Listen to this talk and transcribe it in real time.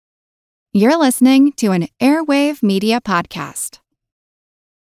You're listening to an Airwave Media Podcast.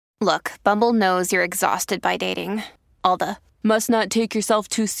 Look, Bumble knows you're exhausted by dating. All the, must not take yourself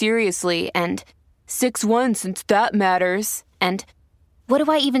too seriously, and 6'1" since that matters, and what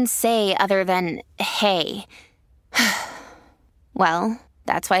do I even say other than, hey? Well,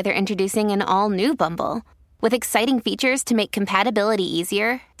 that's why they're introducing an all-new Bumble, with exciting features to make compatibility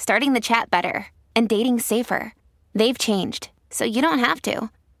easier, starting the chat better, and dating safer. They've changed, so you don't have to.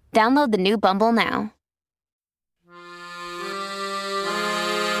 Download the new Bumble now.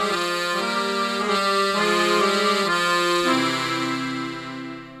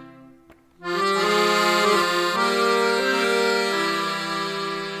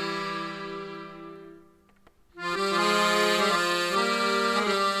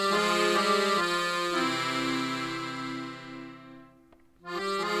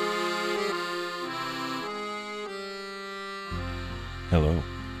 Hello.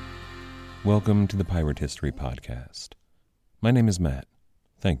 Welcome to the Pirate History Podcast. My name is Matt.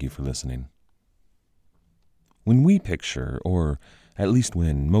 Thank you for listening. When we picture, or at least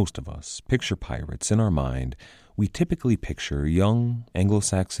when most of us picture pirates in our mind, we typically picture young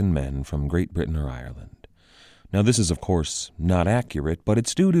Anglo-Saxon men from Great Britain or Ireland. Now, this is, of course, not accurate, but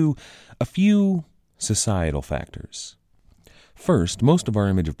it's due to a few societal factors. First, most of our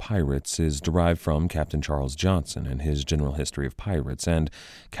image of pirates is derived from Captain Charles Johnson and his General History of Pirates, and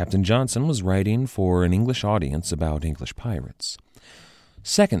Captain Johnson was writing for an English audience about English pirates.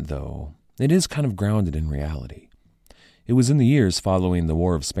 Second, though, it is kind of grounded in reality. It was in the years following the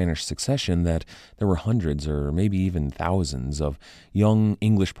War of Spanish Succession that there were hundreds or maybe even thousands of young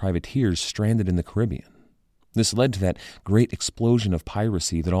English privateers stranded in the Caribbean. This led to that great explosion of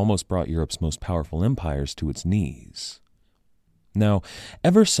piracy that almost brought Europe's most powerful empires to its knees. Now,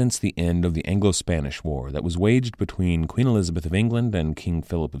 ever since the end of the Anglo-Spanish War that was waged between Queen Elizabeth of England and King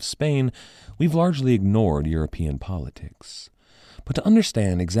Philip of Spain, we've largely ignored European politics. But to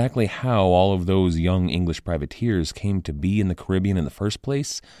understand exactly how all of those young English privateers came to be in the Caribbean in the first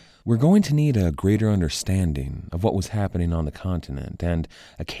place, we're going to need a greater understanding of what was happening on the continent, and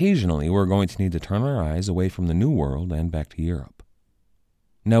occasionally we're going to need to turn our eyes away from the New World and back to Europe.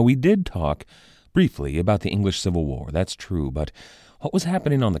 Now, we did talk briefly about the English Civil War, that's true, but what was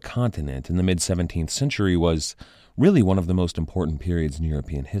happening on the continent in the mid-17th century was really one of the most important periods in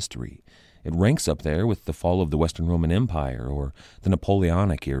European history. It ranks up there with the fall of the Western Roman Empire, or the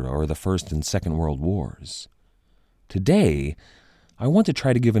Napoleonic era, or the First and Second World Wars. Today, I want to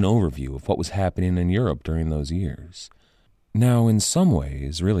try to give an overview of what was happening in Europe during those years. Now, in some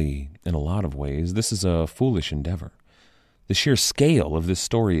ways, really in a lot of ways, this is a foolish endeavor. The sheer scale of this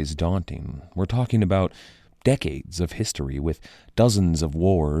story is daunting. We're talking about decades of history with dozens of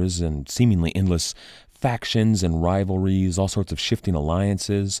wars and seemingly endless factions and rivalries, all sorts of shifting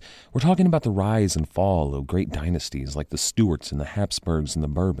alliances. We're talking about the rise and fall of great dynasties like the Stuarts and the Habsburgs and the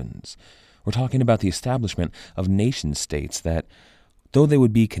Bourbons. We're talking about the establishment of nation-states that, though they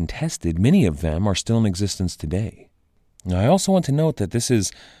would be contested, many of them are still in existence today. Now, I also want to note that this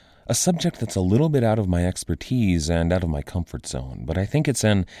is a subject that's a little bit out of my expertise and out of my comfort zone, but I think it's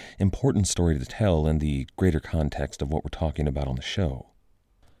an important story to tell in the greater context of what we're talking about on the show.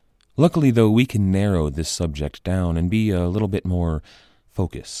 Luckily, though, we can narrow this subject down and be a little bit more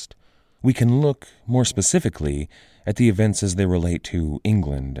focused. We can look more specifically at the events as they relate to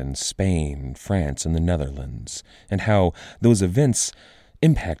England and Spain, France, and the Netherlands, and how those events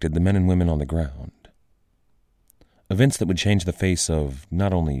impacted the men and women on the ground. Events that would change the face of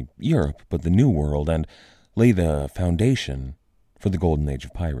not only Europe, but the New World, and lay the foundation for the golden age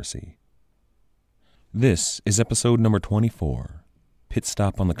of piracy. This is episode number 24, Pit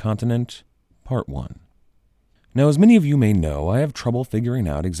Stop on the Continent, Part 1. Now, as many of you may know, I have trouble figuring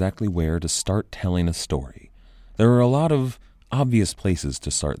out exactly where to start telling a story. There are a lot of obvious places to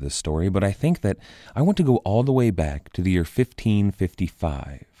start this story, but I think that I want to go all the way back to the year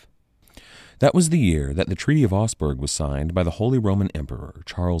 1555. That was the year that the Treaty of Augsburg was signed by the Holy Roman Emperor,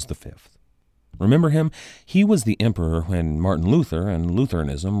 Charles V. Remember him? He was the emperor when Martin Luther and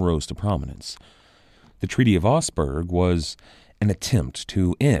Lutheranism rose to prominence. The Treaty of Augsburg was an attempt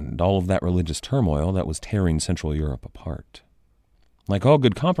to end all of that religious turmoil that was tearing Central Europe apart. Like all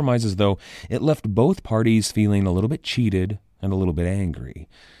good compromises, though, it left both parties feeling a little bit cheated and a little bit angry.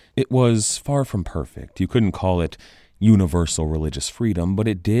 It was far from perfect. You couldn't call it universal religious freedom, but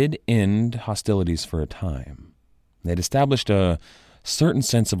it did end hostilities for a time. It established a certain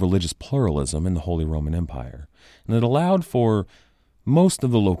sense of religious pluralism in the Holy Roman Empire, and it allowed for most of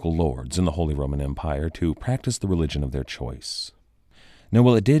the local lords in the Holy Roman Empire to practice the religion of their choice. Now,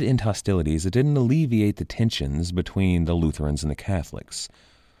 while it did end hostilities, it didn't alleviate the tensions between the Lutherans and the Catholics.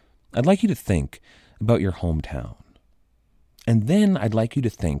 I'd like you to think about your hometown. And then I'd like you to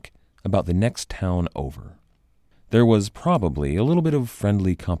think about the next town over. There was probably a little bit of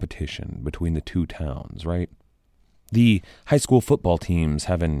friendly competition between the two towns, right? The high school football teams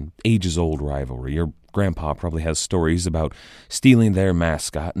have an ages-old rivalry. Your grandpa probably has stories about stealing their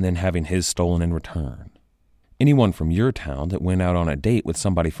mascot and then having his stolen in return. Anyone from your town that went out on a date with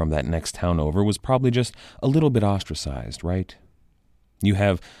somebody from that next town over was probably just a little bit ostracized, right? You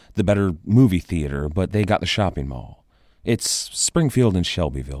have the better movie theater, but they got the shopping mall. It's Springfield and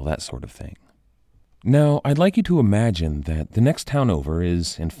Shelbyville, that sort of thing. Now, I'd like you to imagine that the next town over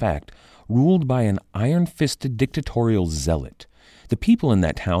is, in fact, ruled by an iron-fisted dictatorial zealot. The people in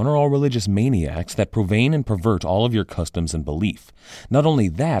that town are all religious maniacs that profane and pervert all of your customs and belief. Not only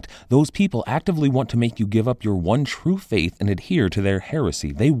that, those people actively want to make you give up your one true faith and adhere to their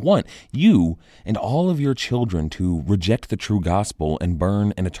heresy. They want you and all of your children to reject the true gospel and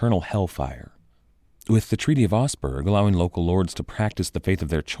burn an eternal hellfire. With the Treaty of Augsburg allowing local lords to practice the faith of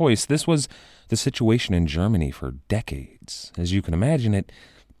their choice, this was the situation in Germany for decades. As you can imagine, it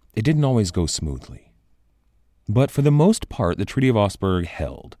didn't always go smoothly. But for the most part, the Treaty of Augsburg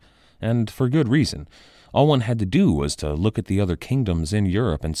held, and for good reason. All one had to do was to look at the other kingdoms in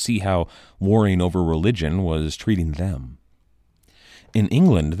Europe and see how warring over religion was treating them. In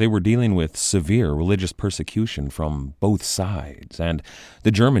England, they were dealing with severe religious persecution from both sides, and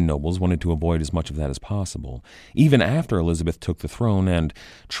the German nobles wanted to avoid as much of that as possible. Even after Elizabeth took the throne and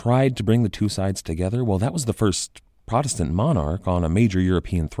tried to bring the two sides together, well, that was the first Protestant monarch on a major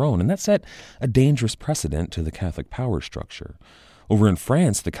European throne, and that set a dangerous precedent to the Catholic power structure. Over in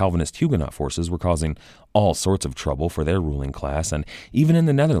France, the Calvinist Huguenot forces were causing all sorts of trouble for their ruling class, and even in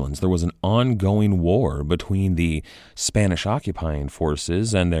the Netherlands there was an ongoing war between the Spanish occupying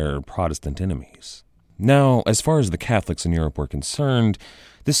forces and their Protestant enemies. Now, as far as the Catholics in Europe were concerned,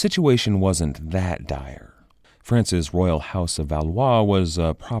 the situation wasn't that dire. France's royal house of Valois was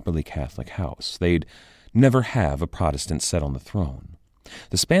a properly Catholic house. They'd never have a Protestant set on the throne.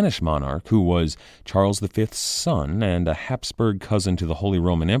 The Spanish monarch, who was Charles V's son and a Habsburg cousin to the Holy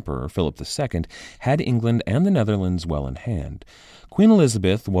Roman Emperor Philip II, had England and the Netherlands well in hand. Queen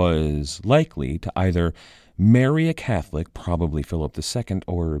Elizabeth was likely to either marry a Catholic, probably Philip II,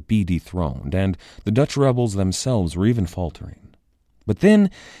 or be dethroned, and the Dutch rebels themselves were even faltering. But then,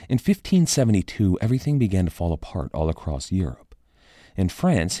 in 1572, everything began to fall apart all across Europe. In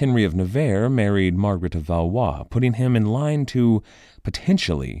France, Henry of Navarre married Margaret of Valois, putting him in line to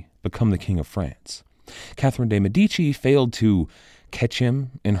potentially become the King of France. Catherine de' Medici failed to catch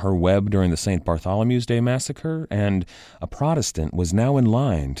him in her web during the St. Bartholomew's Day massacre, and a Protestant was now in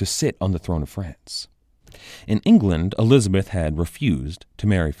line to sit on the throne of France. In England, Elizabeth had refused to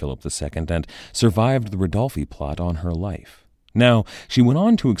marry Philip II and survived the Ridolfi plot on her life. Now, she went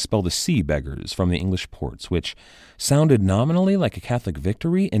on to expel the sea beggars from the English ports, which sounded nominally like a Catholic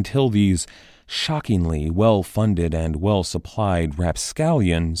victory until these shockingly well-funded and well-supplied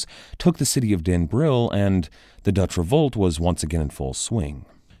rapscallions took the city of Den Brill, and the Dutch revolt was once again in full swing.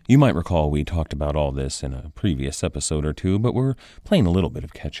 You might recall we talked about all this in a previous episode or two, but we're playing a little bit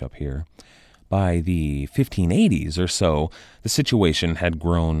of catch-up here. By the 1580s or so, the situation had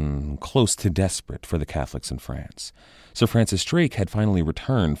grown close to desperate for the Catholics in France. Sir Francis Drake had finally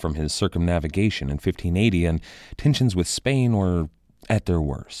returned from his circumnavigation in 1580, and tensions with Spain were at their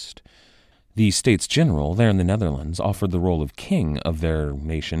worst. The States General there in the Netherlands offered the role of king of their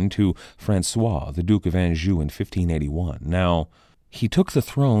nation to Francois, the Duke of Anjou, in 1581. Now, he took the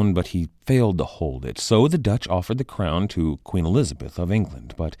throne, but he failed to hold it, so the Dutch offered the crown to Queen Elizabeth of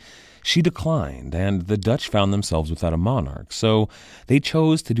England, but she declined, and the Dutch found themselves without a monarch, so they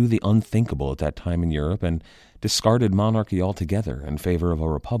chose to do the unthinkable at that time in Europe and discarded monarchy altogether in favor of a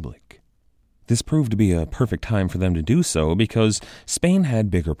republic. This proved to be a perfect time for them to do so because Spain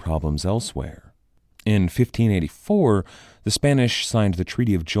had bigger problems elsewhere. In 1584, the Spanish signed the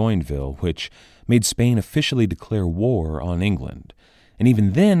Treaty of Joinville, which made Spain officially declare war on England. And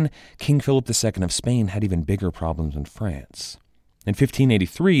even then, King Philip II of Spain had even bigger problems in France. In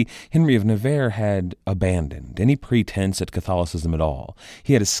 1583, Henry of Navarre had abandoned any pretense at Catholicism at all.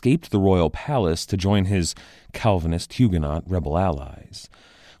 He had escaped the royal palace to join his Calvinist Huguenot rebel allies.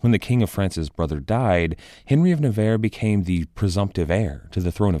 When the King of France's brother died, Henry of Navarre became the presumptive heir to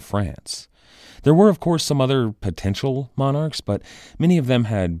the throne of France. There were, of course, some other potential monarchs, but many of them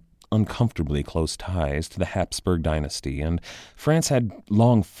had uncomfortably close ties to the Habsburg dynasty, and France had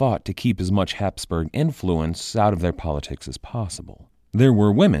long fought to keep as much Habsburg influence out of their politics as possible. There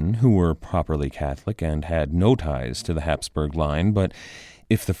were women who were properly Catholic and had no ties to the Habsburg line, but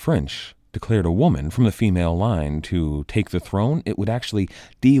if the French declared a woman from the female line to take the throne, it would actually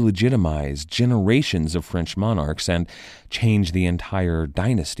delegitimize generations of French monarchs and change the entire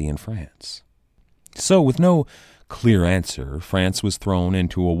dynasty in France. So, with no clear answer, France was thrown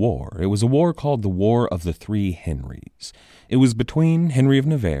into a war. It was a war called the War of the Three Henrys. It was between Henry of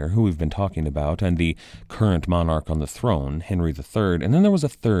Navarre, who we've been talking about, and the current monarch on the throne, Henry III, and then there was a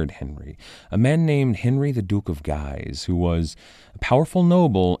third Henry, a man named Henry the Duke of Guise, who was a powerful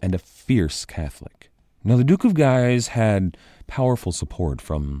noble and a fierce Catholic. Now, the Duke of Guise had powerful support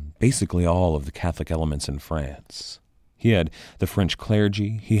from basically all of the Catholic elements in France. He had the French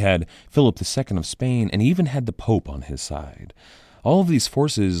clergy, he had Philip II of Spain, and he even had the Pope on his side. All of these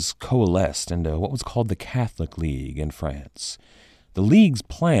forces coalesced into what was called the Catholic League in France. The League's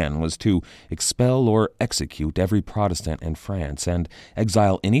plan was to expel or execute every Protestant in France and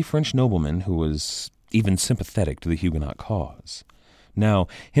exile any French nobleman who was even sympathetic to the Huguenot cause. Now,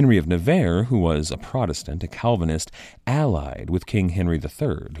 Henry of Navarre, who was a Protestant, a Calvinist, allied with King Henry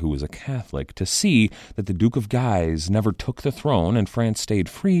III, who was a Catholic, to see that the Duke of Guise never took the throne and France stayed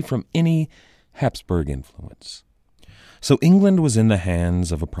free from any Habsburg influence. So England was in the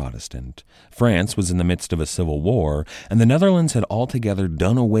hands of a Protestant, France was in the midst of a civil war, and the Netherlands had altogether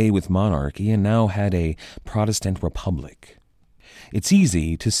done away with monarchy and now had a Protestant republic. It's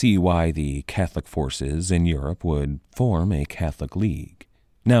easy to see why the Catholic forces in Europe would form a Catholic League.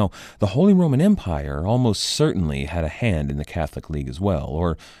 Now, the Holy Roman Empire almost certainly had a hand in the Catholic League as well,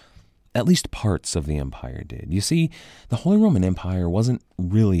 or at least parts of the empire did. You see, the Holy Roman Empire wasn't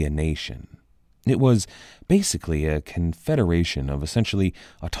really a nation. It was basically a confederation of essentially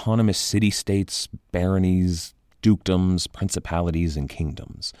autonomous city-states, baronies, dukedoms, principalities, and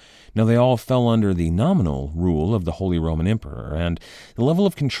kingdoms. Now, they all fell under the nominal rule of the Holy Roman Emperor, and the level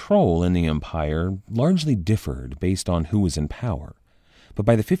of control in the empire largely differed based on who was in power. But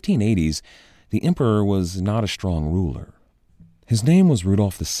by the 1580s, the emperor was not a strong ruler. His name was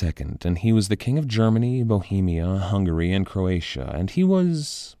Rudolf II, and he was the king of Germany, Bohemia, Hungary, and Croatia, and he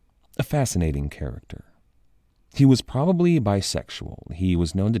was a fascinating character. He was probably bisexual. He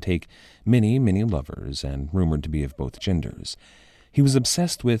was known to take many, many lovers and rumored to be of both genders. He was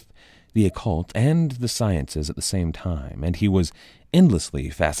obsessed with the occult and the sciences at the same time, and he was endlessly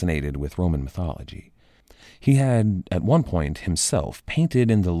fascinated with Roman mythology. He had, at one point, himself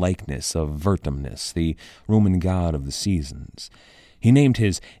painted in the likeness of Vertumnus, the Roman god of the seasons. He named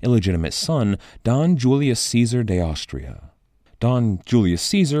his illegitimate son Don Julius Caesar de Austria. Don Julius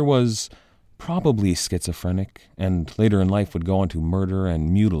Caesar was probably schizophrenic, and later in life would go on to murder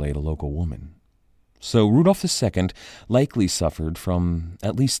and mutilate a local woman. So Rudolf II likely suffered from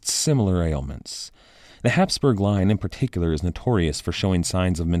at least similar ailments. The Habsburg line in particular is notorious for showing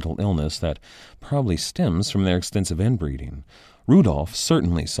signs of mental illness that probably stems from their extensive inbreeding. Rudolf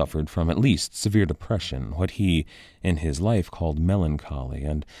certainly suffered from at least severe depression, what he, in his life, called melancholy,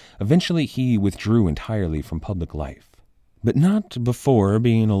 and eventually he withdrew entirely from public life. But not before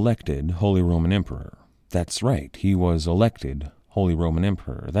being elected Holy Roman Emperor. That's right, he was elected Holy Roman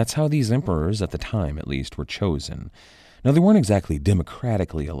Emperor. That's how these emperors, at the time at least, were chosen. Now, they weren't exactly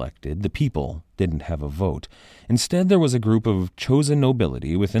democratically elected. The people didn't have a vote. Instead, there was a group of chosen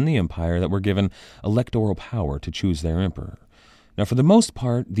nobility within the empire that were given electoral power to choose their emperor. Now, for the most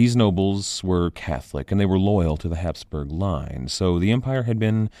part, these nobles were Catholic, and they were loyal to the Habsburg line, so the empire had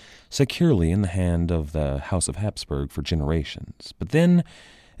been securely in the hand of the House of Habsburg for generations. But then,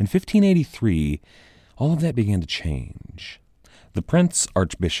 in 1583, all of that began to change. The Prince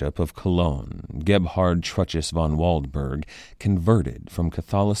Archbishop of Cologne, Gebhard Truchas von Waldburg, converted from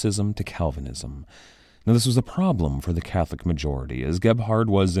Catholicism to Calvinism. Now, this was a problem for the Catholic majority, as Gebhard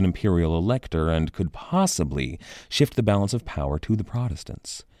was an imperial elector and could possibly shift the balance of power to the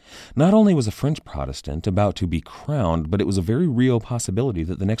Protestants. Not only was a French Protestant about to be crowned, but it was a very real possibility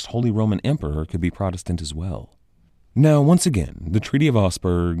that the next Holy Roman Emperor could be Protestant as well. Now, once again, the Treaty of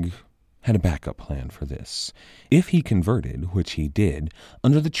Augsburg had a backup plan for this. If he converted, which he did,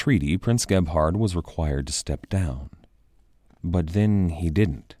 under the treaty, Prince Gebhard was required to step down. But then he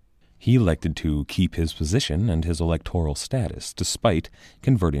didn't. He elected to keep his position and his electoral status, despite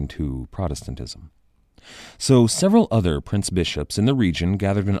converting to Protestantism. So several other prince-bishops in the region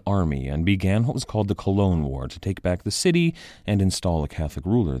gathered an army and began what was called the Cologne War to take back the city and install a Catholic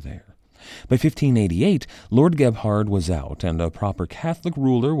ruler there. By 1588, Lord Gebhard was out, and a proper Catholic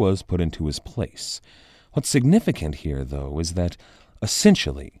ruler was put into his place. What's significant here, though, is that,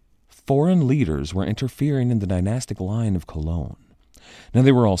 essentially, foreign leaders were interfering in the dynastic line of Cologne. Now,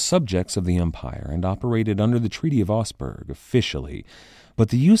 they were all subjects of the empire and operated under the Treaty of Augsburg officially, but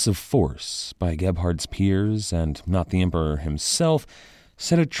the use of force by Gebhard's peers, and not the emperor himself,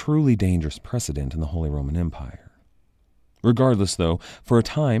 set a truly dangerous precedent in the Holy Roman Empire. Regardless, though, for a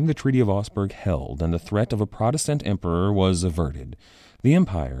time the Treaty of Augsburg held and the threat of a Protestant emperor was averted. The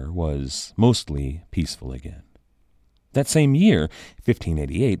empire was mostly peaceful again. That same year,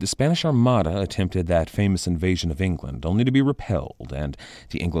 1588, the Spanish Armada attempted that famous invasion of England, only to be repelled, and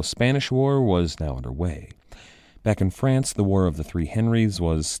the Anglo-Spanish War was now underway. Back in France, the War of the Three Henrys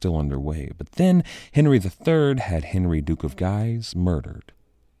was still underway, but then Henry III had Henry, Duke of Guise, murdered.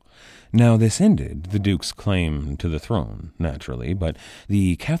 Now, this ended the Duke's claim to the throne, naturally, but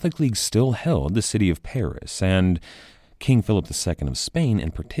the Catholic League still held the city of Paris, and King Philip II of Spain,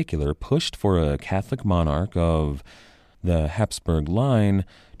 in particular, pushed for a Catholic monarch of the Habsburg line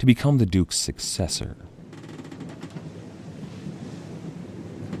to become the Duke's successor.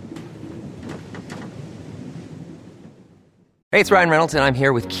 Hey, it's Ryan Reynolds, and I'm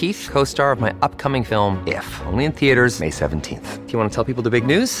here with Keith, co-star of my upcoming film, If, only in theaters May 17th. Do you want to tell people the big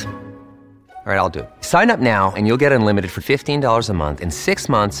news? All right, I'll do it. Sign up now and you'll get unlimited for $15 a month and 6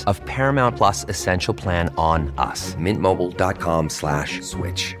 months of Paramount Plus Essential Plan on us.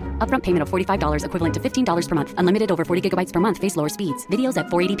 MintMobile.com/switch. Upfront payment of $45 equivalent to $15 per month. Unlimited over 40 gigabytes per month. Face lower speeds. Videos at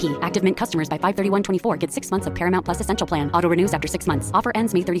 480p. Active Mint customers by 531.24 get 6 months of Paramount Plus Essential Plan. Auto renews after 6 months. Offer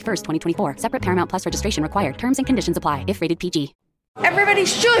ends May 31st, 2024. Separate Paramount Plus registration required. Terms and conditions apply if rated PG. Everybody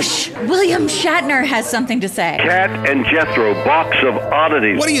shush! William Shatner has something to say. Cat and Jethro, Box of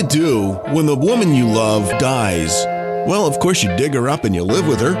Oddities. What do you do when the woman you love dies? Well, of course you dig her up and you live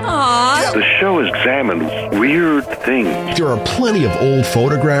with her. Aww. The show examines weird things. There are plenty of old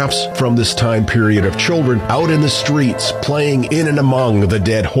photographs from this time period of children out in the streets playing in and among the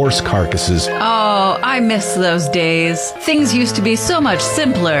dead horse carcasses. Oh, I miss those days. Things used to be so much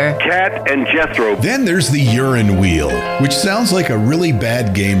simpler. Cat and Jethro. Then there's the urine wheel, which sounds like a really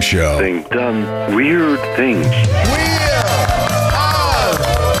bad game show. Thing done weird things.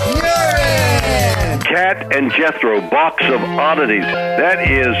 Cat and Jethro, Box of Oddities. That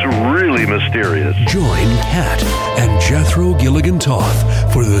is really mysterious. Join Cat and Jethro Gilligan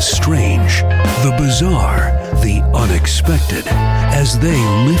Toth for the strange, the bizarre, the unexpected, as they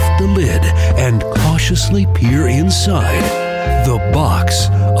lift the lid and cautiously peer inside the Box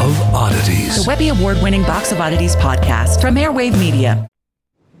of Oddities. The Webby Award-winning Box of Oddities podcast from Airwave Media.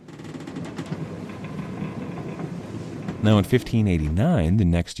 Now, in 1589, the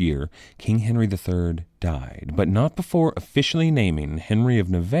next year, King Henry III died, but not before officially naming Henry of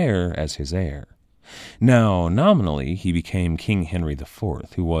Navarre as his heir. Now, nominally, he became King Henry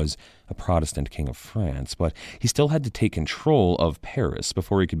IV, who was a Protestant king of France, but he still had to take control of Paris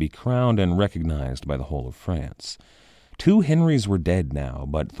before he could be crowned and recognized by the whole of France. 2 Henrys were dead now,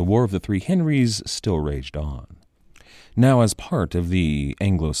 but the War of the Three Henrys still raged on. Now, as part of the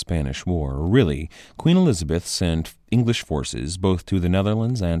Anglo-Spanish War, really, Queen Elizabeth sent English forces both to the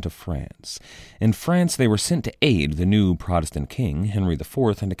Netherlands and to France. In France, they were sent to aid the new Protestant king, Henry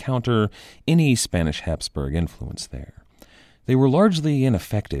IV, and to counter any Spanish Habsburg influence there. They were largely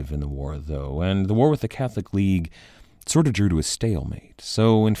ineffective in the war, though, and the war with the Catholic League sort of drew to a stalemate.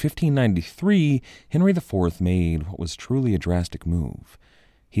 So in 1593, Henry IV made what was truly a drastic move.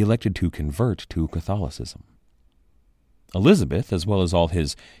 He elected to convert to Catholicism. Elizabeth, as well as all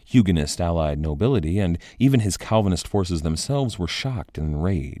his Huguenot allied nobility and even his Calvinist forces themselves, were shocked and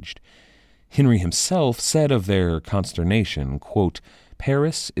enraged. Henry himself said of their consternation, quote,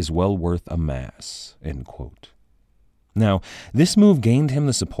 "Paris is well worth a mass," end quote. Now, this move gained him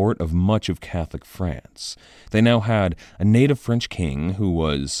the support of much of Catholic France. They now had a native French king who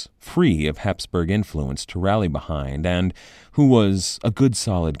was free of Habsburg influence to rally behind and who was a good,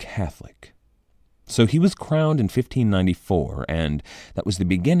 solid Catholic. So he was crowned in 1594, and that was the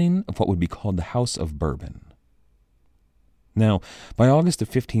beginning of what would be called the House of Bourbon. Now, by August of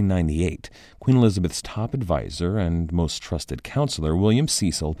 1598, Queen Elizabeth's top advisor and most trusted counselor, William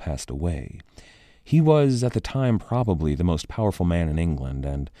Cecil, passed away. He was, at the time, probably the most powerful man in England,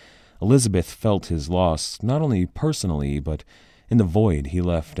 and Elizabeth felt his loss not only personally, but in the void he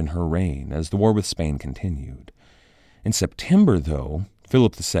left in her reign as the war with Spain continued. In September, though,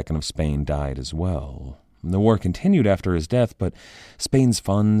 Philip II of Spain died as well. The war continued after his death, but Spain's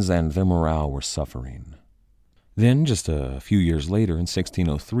funds and their morale were suffering. Then, just a few years later, in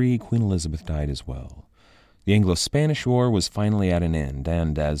 1603, Queen Elizabeth died as well. The Anglo-Spanish War was finally at an end,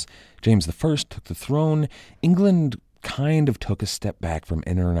 and as James I took the throne, England kind of took a step back from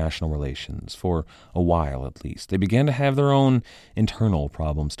international relations, for a while at least. They began to have their own internal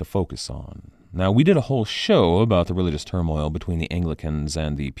problems to focus on. Now, we did a whole show about the religious turmoil between the Anglicans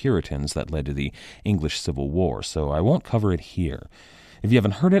and the Puritans that led to the English Civil War, so I won't cover it here. If you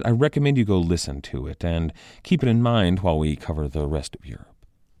haven't heard it, I recommend you go listen to it, and keep it in mind while we cover the rest of Europe.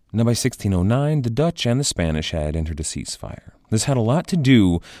 Now, by 1609, the Dutch and the Spanish had entered a ceasefire. This had a lot to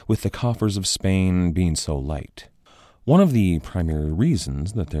do with the coffers of Spain being so light. One of the primary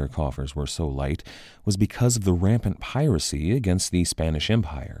reasons that their coffers were so light was because of the rampant piracy against the Spanish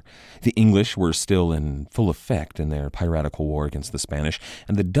Empire. The English were still in full effect in their piratical war against the Spanish,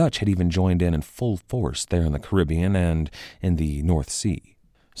 and the Dutch had even joined in full force there in the Caribbean and in the North Sea.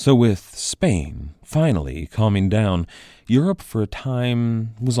 So with Spain finally calming down, Europe for a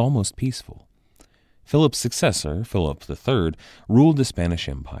time was almost peaceful. Philip's successor, Philip III, ruled the Spanish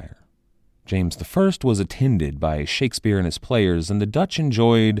Empire. James I was attended by Shakespeare and his players, and the Dutch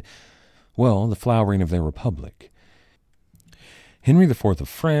enjoyed, well, the flowering of their republic. Henry IV of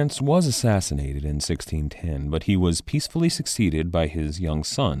France was assassinated in 1610, but he was peacefully succeeded by his young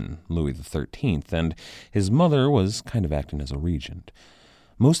son, Louis XIII, and his mother was kind of acting as a regent.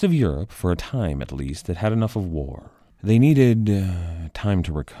 Most of Europe, for a time at least, had had enough of war. They needed time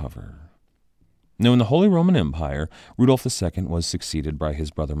to recover. Now, in the Holy Roman Empire, Rudolph II was succeeded by his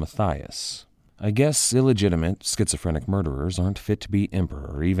brother Matthias. I guess illegitimate, schizophrenic murderers aren't fit to be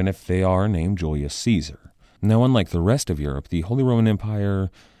emperor, even if they are named Julius Caesar. Now, unlike the rest of Europe, the Holy Roman Empire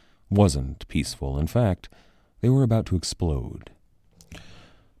wasn't peaceful. In fact, they were about to explode.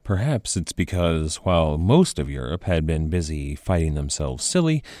 Perhaps it's because, while most of Europe had been busy fighting themselves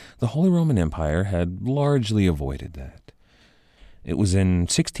silly, the Holy Roman Empire had largely avoided that. It was in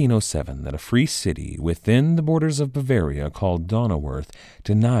 1607 that a free city within the borders of Bavaria called Donauwörth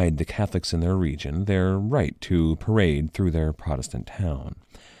denied the Catholics in their region their right to parade through their Protestant town.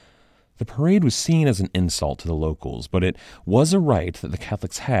 The parade was seen as an insult to the locals, but it was a right that the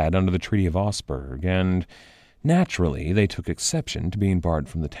Catholics had under the Treaty of Augsburg, and naturally they took exception to being barred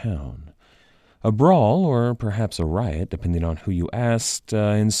from the town. A brawl, or perhaps a riot, depending on who you asked,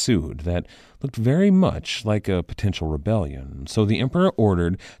 ensued that looked very much like a potential rebellion, so the emperor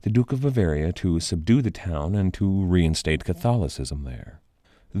ordered the Duke of Bavaria to subdue the town and to reinstate Catholicism there.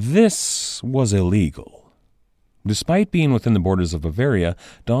 This was illegal. Despite being within the borders of Bavaria,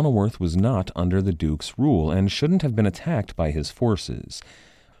 Donauwörth was not under the Duke's rule and shouldn't have been attacked by his forces.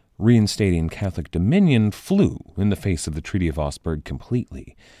 Reinstating Catholic dominion flew in the face of the Treaty of Augsburg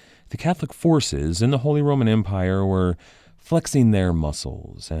completely. The Catholic forces in the Holy Roman Empire were flexing their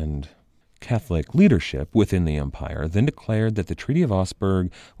muscles, and Catholic leadership within the empire then declared that the Treaty of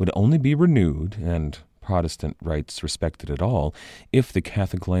Augsburg would only be renewed, and Protestant rights respected at all, if the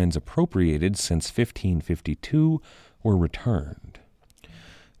Catholic lands appropriated since 1552 were returned.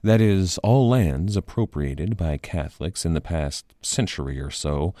 That is, all lands appropriated by Catholics in the past century or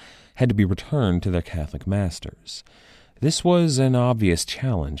so had to be returned to their Catholic masters. This was an obvious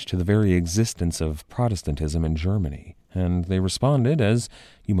challenge to the very existence of Protestantism in Germany, and they responded as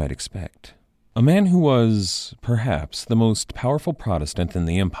you might expect. A man who was, perhaps, the most powerful Protestant in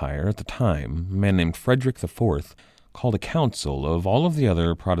the empire at the time, a man named Frederick IV, called a council of all of the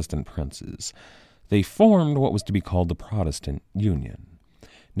other Protestant princes. They formed what was to be called the Protestant Union.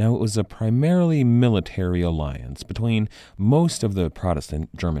 Now, it was a primarily military alliance between most of the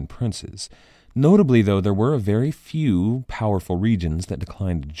Protestant German princes. Notably, though, there were a very few powerful regions that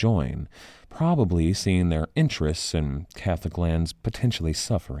declined to join, probably seeing their interests in Catholic lands potentially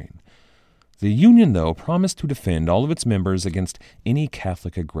suffering. The Union, though, promised to defend all of its members against any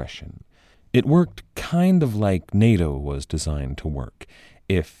Catholic aggression. It worked kind of like NATO was designed to work.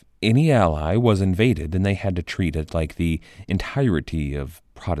 If any ally was invaded, then they had to treat it like the entirety of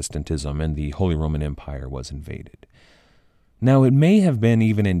Protestantism and the Holy Roman Empire was invaded. Now, it may have been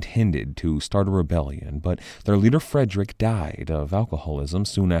even intended to start a rebellion, but their leader Frederick died of alcoholism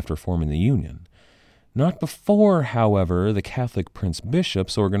soon after forming the Union. Not before, however, the Catholic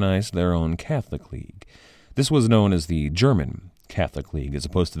prince-bishops organized their own Catholic League. This was known as the German Catholic League, as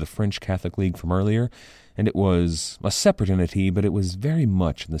opposed to the French Catholic League from earlier, and it was a separate entity, but it was very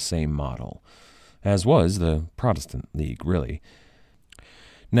much the same model, as was the Protestant League, really.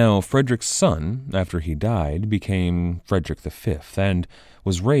 Now, Frederick's son, after he died, became Frederick V and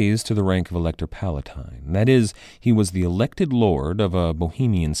was raised to the rank of Elector Palatine. That is, he was the elected lord of a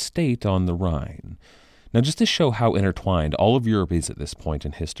Bohemian state on the Rhine. Now, just to show how intertwined all of Europe is at this point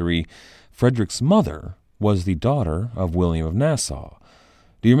in history, Frederick's mother was the daughter of William of Nassau.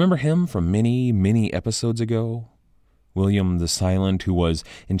 Do you remember him from many, many episodes ago? William the Silent, who was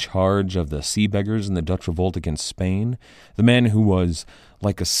in charge of the Sea Beggars in the Dutch revolt against Spain, the man who was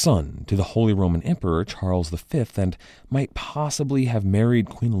like a son to the Holy Roman Emperor Charles V and might possibly have married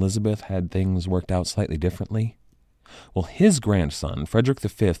Queen Elizabeth had things worked out slightly differently. Well, his grandson, Frederick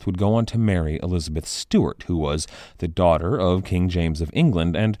V, would go on to marry Elizabeth Stuart, who was the daughter of King James of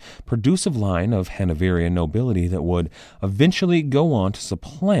England and produce a line of Hanoverian nobility that would eventually go on to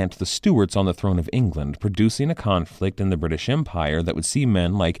supplant the Stuarts on the throne of England, producing a conflict in the British Empire that would see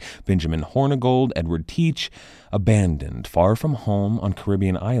men like Benjamin Hornigold, Edward Teach, abandoned far from home on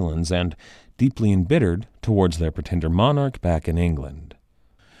Caribbean islands and deeply embittered towards their pretender monarch back in England.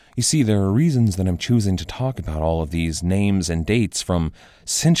 You see, there are reasons that I'm choosing to talk about all of these names and dates from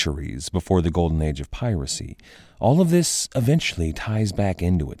centuries before the golden age of piracy. All of this eventually ties back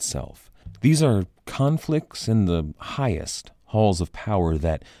into itself. These are conflicts in the highest halls of power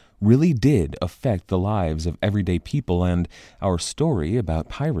that really did affect the lives of everyday people and our story about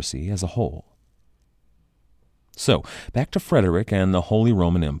piracy as a whole. So, back to Frederick and the Holy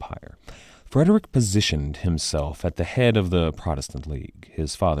Roman Empire. Frederick positioned himself at the head of the Protestant League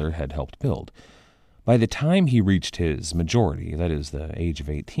his father had helped build. By the time he reached his majority, that is, the age of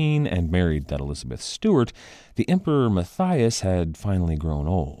 18, and married that Elizabeth Stuart, the Emperor Matthias had finally grown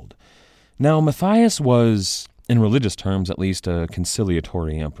old. Now, Matthias was, in religious terms at least, a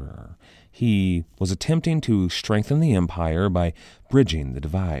conciliatory emperor. He was attempting to strengthen the empire by bridging the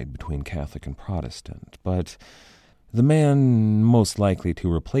divide between Catholic and Protestant, but the man most likely to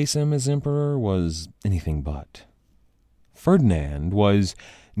replace him as emperor was anything but. Ferdinand was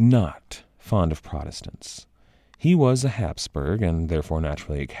not fond of Protestants. He was a Habsburg and therefore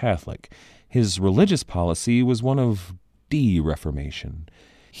naturally a Catholic. His religious policy was one of de-reformation.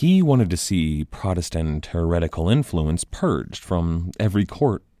 He wanted to see Protestant heretical influence purged from every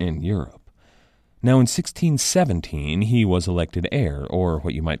court in Europe. Now in 1617 he was elected heir, or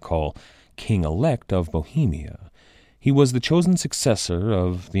what you might call king-elect of Bohemia. He was the chosen successor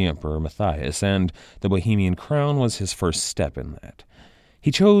of the Emperor Matthias, and the Bohemian crown was his first step in that.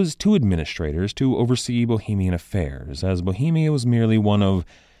 He chose 2 administrators to oversee Bohemian affairs, as Bohemia was merely one of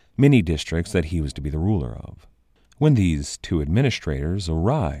many districts that he was to be the ruler of. When these 2 administrators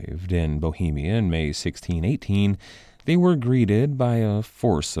arrived in Bohemia in May 1618, they were greeted by a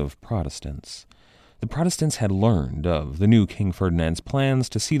force of Protestants. The Protestants had learned of the new King Ferdinand's plans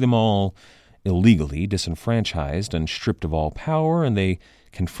to see them all illegally disenfranchised and stripped of all power, and they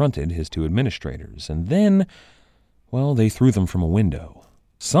confronted his 2 administrators. And then, well, they threw them from a window.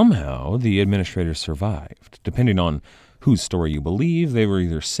 Somehow, the administrators survived. Depending on whose story you believe, they were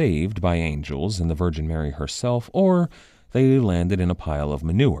either saved by angels and the Virgin Mary herself, or they landed in a pile of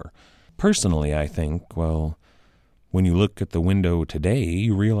manure. Personally, I think, well, when you look at the window today,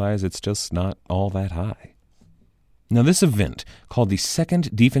 you realize it's just not all that high. Now, this event, called the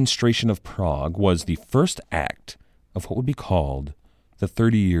Second Defenestration of Prague, was the first act of what would be called the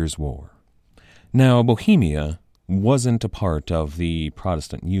 30 Years' War. Now, Bohemia wasn't a part of the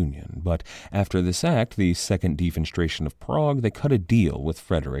Protestant Union, but after this act, the Second Defenestration of Prague, they cut a deal with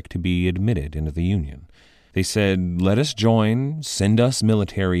Frederick to be admitted into the Union. They said, let us join, send us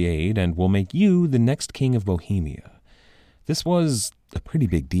military aid, and we'll make you the next king of Bohemia. This was a pretty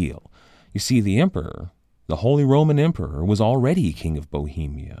big deal. You see, the emperor, the Holy Roman Emperor, was already king of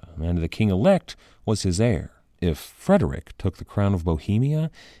Bohemia, and the king-elect was his heir. If Frederick took the crown of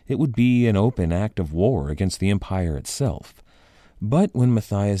Bohemia, it would be an open act of war against the empire itself. But when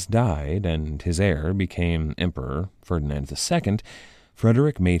Matthias died and his heir became Emperor Ferdinand II,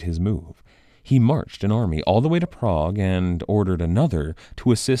 Frederick made his move. He marched an army all the way to Prague and ordered another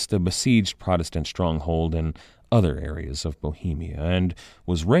to assist a besieged Protestant stronghold in other areas of Bohemia, and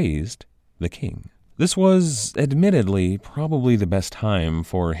was raised the king. This was, admittedly, probably the best time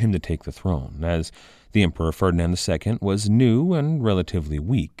for him to take the throne, as the Emperor Ferdinand II was new and relatively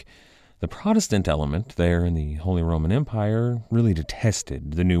weak. The Protestant element there in the Holy Roman Empire really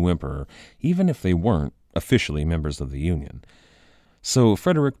detested the new emperor, even if they weren't officially members of the Union. So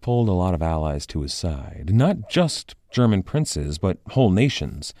Frederick pulled a lot of allies to his side, not just German princes, but whole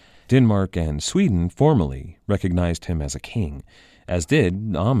nations. Denmark and Sweden formally recognized him as a king, as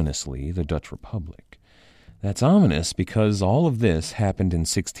did, ominously, the Dutch Republic. That's ominous because all of this happened in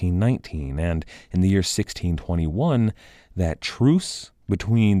 1619, and in the year 1621, that truce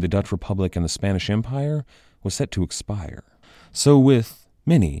between the Dutch Republic and the Spanish Empire was set to expire. So with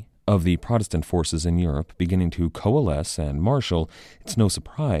many of the Protestant forces in Europe beginning to coalesce and marshal, it's no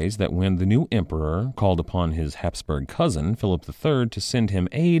surprise that when the new emperor called upon his Habsburg cousin, Philip III, to send him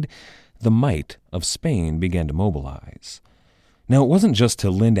aid, the might of Spain began to mobilize. Now, it wasn't just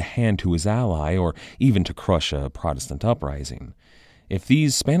to lend a hand to his ally or even to crush a Protestant uprising. If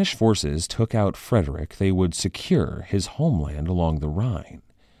these Spanish forces took out Frederick, they would secure his homeland along the Rhine.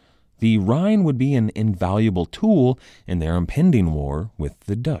 The Rhine would be an invaluable tool in their impending war with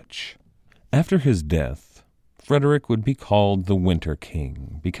the Dutch. After his death, Frederick would be called the Winter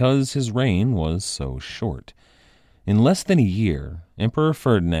King because his reign was so short. In less than a year, Emperor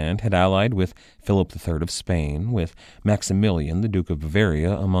Ferdinand had allied with Philip III of Spain, with Maximilian, the Duke of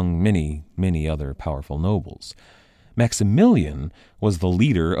Bavaria, among many, many other powerful nobles. Maximilian was the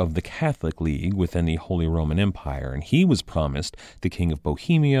leader of the Catholic League within the Holy Roman Empire, and he was promised the King of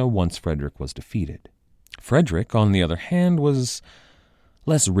Bohemia once Frederick was defeated. Frederick, on the other hand, was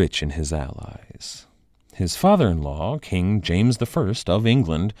less rich in his allies. His father-in-law, King James I of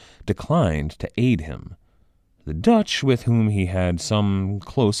England, declined to aid him. The Dutch, with whom he had some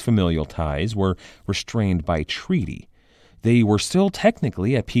close familial ties, were restrained by treaty. They were still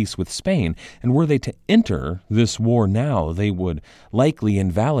technically at peace with Spain, and were they to enter this war now, they would likely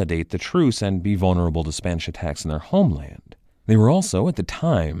invalidate the truce and be vulnerable to Spanish attacks in their homeland. They were also, at the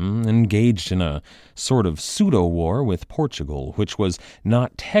time, engaged in a sort of pseudo-war with Portugal, which was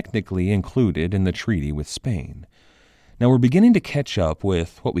not technically included in the treaty with Spain. Now, we're beginning to catch up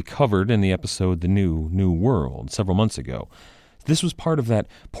with what we covered in the episode The New World several months ago. This was part of that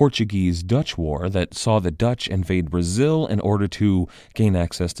Portuguese-Dutch war that saw the Dutch invade Brazil in order to gain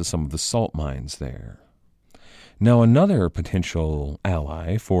access to some of the salt mines there. Now, another potential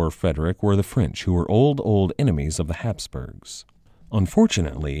ally for Frederick were the French, who were old enemies of the Habsburgs.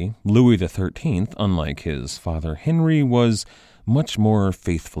 Unfortunately, Louis XIII, unlike his father Henry, was much more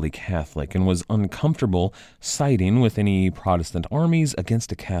faithfully Catholic and was uncomfortable siding with any Protestant armies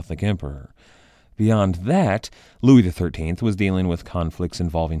against a Catholic emperor. Beyond that, Louis XIII was dealing with conflicts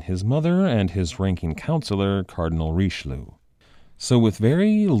involving his mother and his ranking counselor, Cardinal Richelieu. So with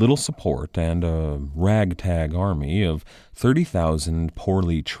very little support and a ragtag army of 30,000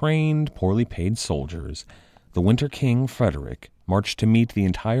 poorly trained, poorly paid soldiers, the Winter King Frederick marched to meet the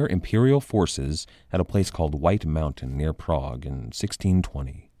entire imperial forces at a place called White Mountain near Prague in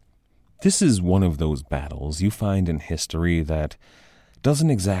 1620. This is one of those battles you find in history that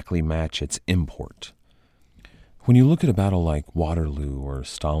doesn't exactly match its import. When you look at a battle like Waterloo or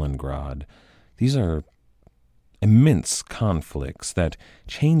Stalingrad, these are immense conflicts that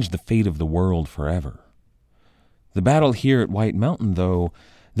change the fate of the world forever. The battle here at White Mountain, though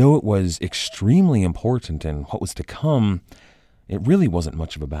it was extremely important in what was to come, it really wasn't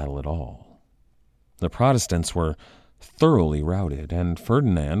much of a battle at all. The Protestants were thoroughly routed, and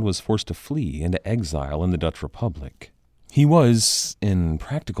Ferdinand was forced to flee into exile in the Dutch Republic. He was, in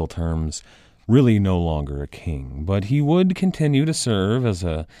practical terms, really no longer a king, but he would continue to serve as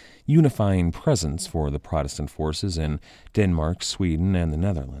a unifying presence for the Protestant forces in Denmark, Sweden, and the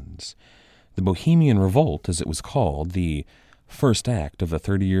Netherlands. The Bohemian Revolt, as it was called, the first act of the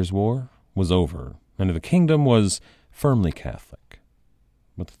 30 Years' War, was over, and the kingdom was firmly Catholic.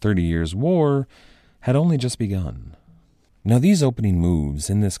 But the 30 Years' War had only just begun. Now, these opening moves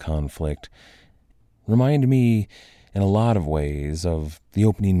in this conflict remind me in a lot of ways of the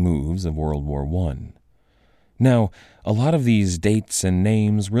opening moves of World War I. Now, a lot of these dates and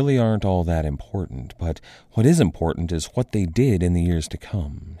names really aren't all that important, but what is important is what they did in the years to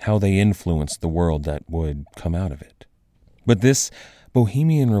come, how they influenced the world that would come out of it. But this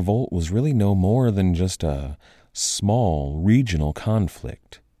Bohemian Revolt was really no more than just a small regional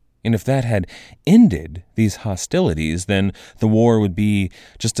conflict. And if that had ended these hostilities, then the war would be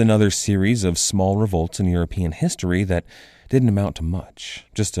just another series of small revolts in European history that didn't amount to much,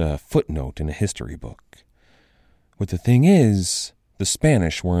 just a footnote in a history book. But the thing is, the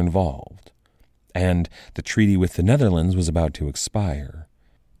Spanish were involved, and the treaty with the Netherlands was about to expire.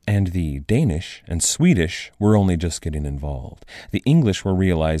 And the Danish and Swedish were only just getting involved. The English were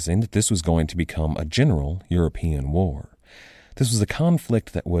realizing that this was going to become a general European war. This was a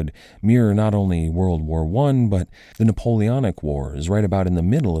conflict that would mirror not only World War I, but the Napoleonic Wars right about in the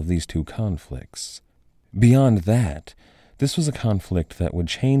middle of these two conflicts. Beyond that, this was a conflict that would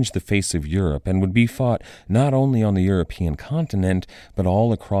change the face of Europe and would be fought not only on the European continent, but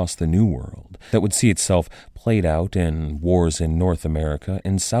all across the New World, that would see itself played out in wars in North America,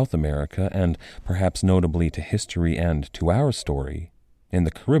 in South America, and perhaps notably to history and to our story, in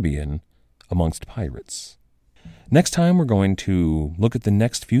the Caribbean, amongst pirates. Next time, we're going to look at the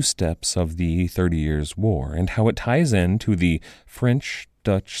next few steps of the 30 Years' War and how it ties in to the French,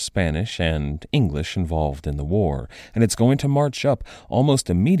 Dutch, Spanish, and English involved in the war, and it's going to march up almost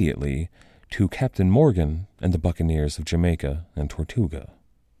immediately to Captain Morgan and the Buccaneers of Jamaica and Tortuga.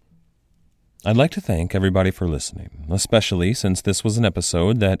 I'd like to thank everybody for listening, especially since this was an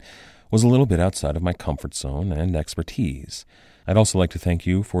episode that was a little bit outside of my comfort zone and expertise. I'd also like to thank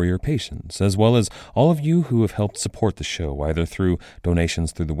you for your patience, as well as all of you who have helped support the show, either through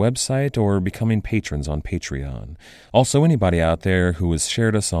donations through the website or becoming patrons on Patreon. Also, anybody out there who has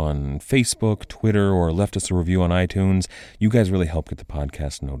shared us on Facebook, Twitter, or left us a review on iTunes, you guys really help get the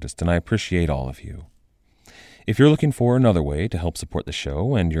podcast noticed, and I appreciate all of you. If you're looking for another way to help support the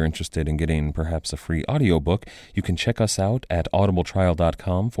show and you're interested in getting perhaps a free audiobook, you can check us out at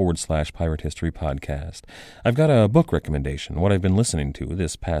audibletrial.com/Pirate History Podcast. I've got a book recommendation, what I've been listening to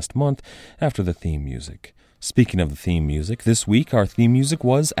this past month after the theme music. Speaking of the theme music, this week our theme music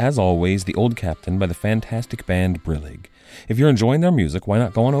was, as always, The Old Captain by the fantastic band Brillig. If you're enjoying their music, why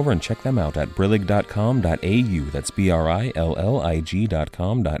not go on over and check them out at brillig.com.au. That's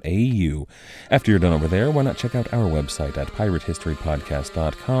BRILLIG.com.au. After you're done over there, why not check out our website at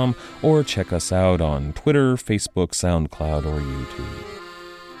piratehistorypodcast.com or check us out on Twitter, Facebook, SoundCloud, or YouTube.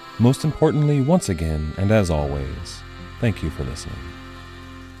 Most importantly, once again, and as always, thank you for listening.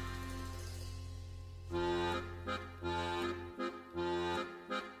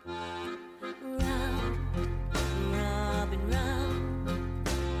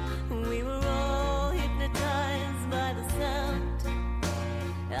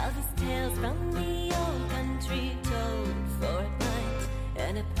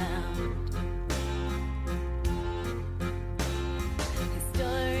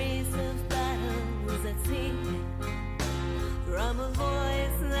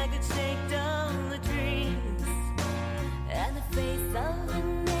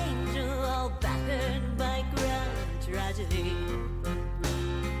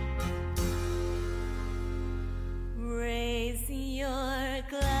 Raise your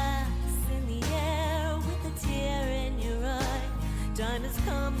glass in the air with a tear in your eye. Time has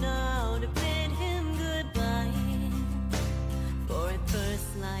come now to bid him goodbye. For at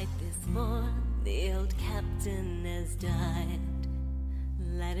first light this morn, the old captain has died.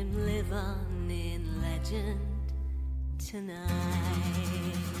 Let him live on in legend tonight.